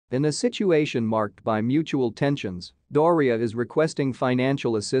In a situation marked by mutual tensions, Doria is requesting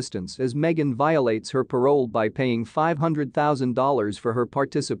financial assistance as Meghan violates her parole by paying $500,000 for her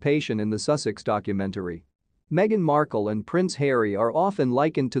participation in the Sussex documentary. Meghan Markle and Prince Harry are often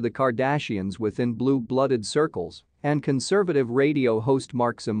likened to the Kardashians within blue-blooded circles, and conservative radio host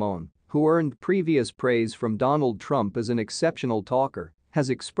Mark Simone, who earned previous praise from Donald Trump as an exceptional talker, has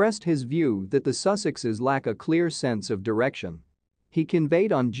expressed his view that the Sussexes lack a clear sense of direction. He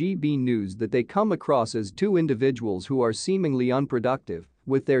conveyed on GB News that they come across as two individuals who are seemingly unproductive,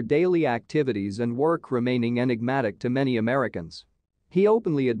 with their daily activities and work remaining enigmatic to many Americans. He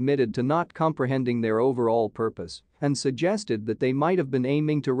openly admitted to not comprehending their overall purpose and suggested that they might have been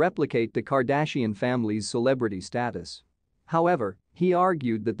aiming to replicate the Kardashian family's celebrity status. However, he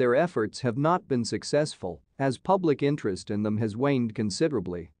argued that their efforts have not been successful, as public interest in them has waned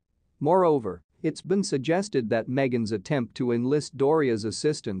considerably. Moreover, it's been suggested that Meghan's attempt to enlist Doria's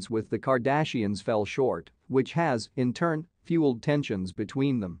assistance with the Kardashians fell short, which has, in turn, fueled tensions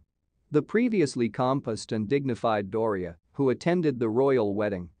between them. The previously composed and dignified Doria, who attended the royal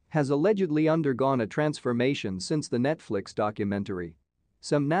wedding, has allegedly undergone a transformation since the Netflix documentary.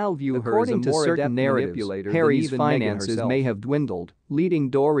 Some now view her as a more adept manipulator. Harry's finances may have dwindled,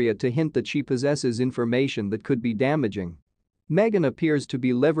 leading Doria to hint that she possesses information that could be damaging. Meghan appears to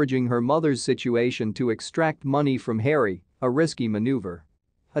be leveraging her mother's situation to extract money from Harry, a risky maneuver.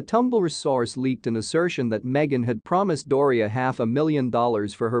 A Tumblr source leaked an assertion that Meghan had promised Doria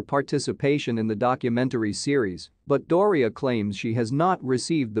 $500,000 for her participation in the documentary series, but Doria claims she has not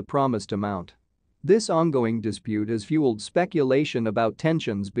received the promised amount. This ongoing dispute has fueled speculation about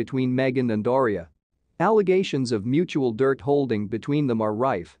tensions between Meghan and Doria. Allegations of mutual dirt holding between them are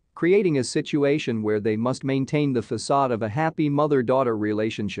rife, creating a situation where they must maintain the facade of a happy mother-daughter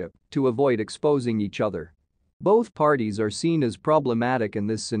relationship to avoid exposing each other. Both parties are seen as problematic in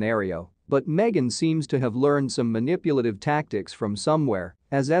this scenario, but Meghan seems to have learned some manipulative tactics from somewhere,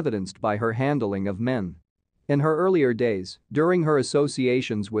 as evidenced by her handling of men. In her earlier days, during her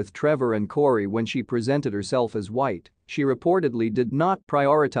associations with Trevor and Corey when she presented herself as white, she reportedly did not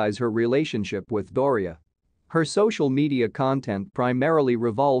prioritize her relationship with Doria. Her social media content primarily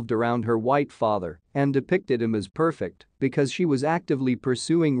revolved around her white father and depicted him as perfect because she was actively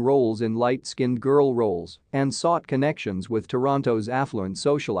pursuing roles in light-skinned girl roles and sought connections with Toronto's affluent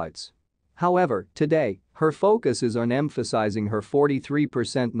socialites. However, today, her focus is on emphasizing her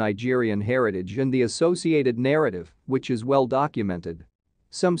 43% Nigerian heritage and the associated narrative, which is well documented.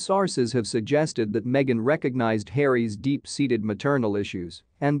 Some sources have suggested that Meghan recognized Harry's deep-seated maternal issues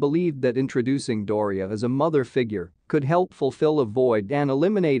and believed that introducing Doria as a mother figure could help fulfill a void and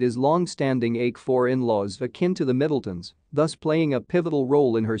eliminate his long-standing ache for in-laws akin to the Middletons, thus playing a pivotal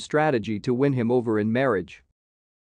role in her strategy to win him over in marriage.